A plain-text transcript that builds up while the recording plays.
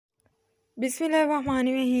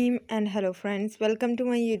Bismillahirrahmanirrahim and hello friends, welcome to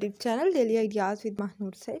my YouTube channel Daily Ideas with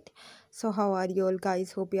Mahnoor Said. So how are you all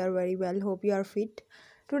guys? Hope you are very well, hope you are fit.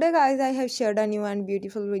 Today guys, I have shared a new and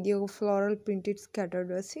beautiful video of floral printed scatter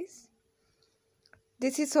dresses.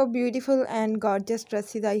 This is so beautiful and gorgeous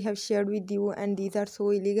dresses I have shared with you, and these are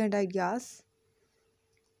so elegant ideas.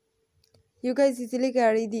 You guys easily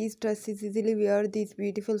carry these dresses, easily wear these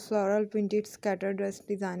beautiful floral printed scatter dress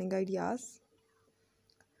designing ideas.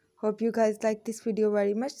 Hope you guys like this video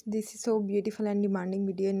very much. This is so beautiful and demanding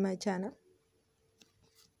video in my channel.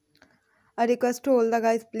 A request to all the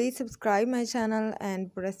guys, please subscribe my channel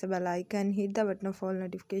and press the bell icon, hit the button of all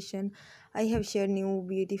notification. I have shared new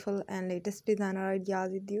beautiful and latest designer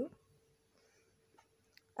ideas with you.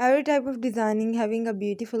 Every type of designing having a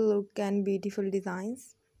beautiful look and beautiful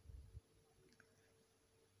designs.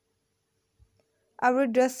 Every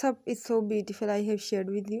dress up is so beautiful I have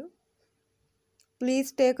shared with you. Please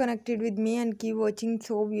stay connected with me and keep watching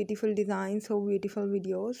so beautiful designs, so beautiful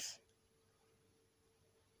videos.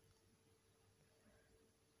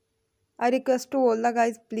 I request to all the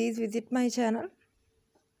guys, please visit my channel.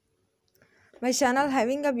 My channel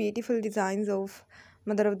having a beautiful designs of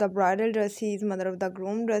mother of the bridal dresses, mother of the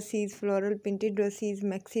groom dresses, floral printed dresses,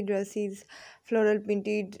 maxi dresses, floral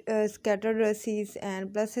printed scatter dresses,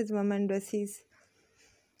 and plus size women dresses.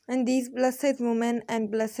 And these plus size women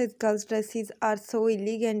and plus size girls dresses are so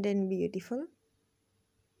elegant and beautiful.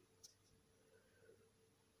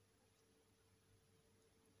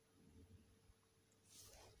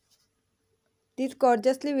 These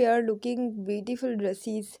gorgeously wear looking beautiful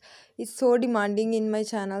dresses is so demanding in my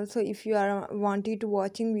channel. So if you are wanting to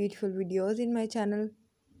watching beautiful videos in my channel,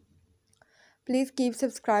 please keep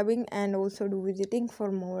subscribing and also do visiting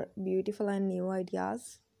for more beautiful and new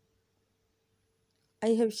ideas.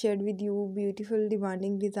 I have shared with you beautiful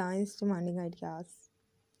demanding designs, demanding ideas.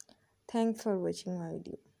 Thanks for watching my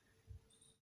video.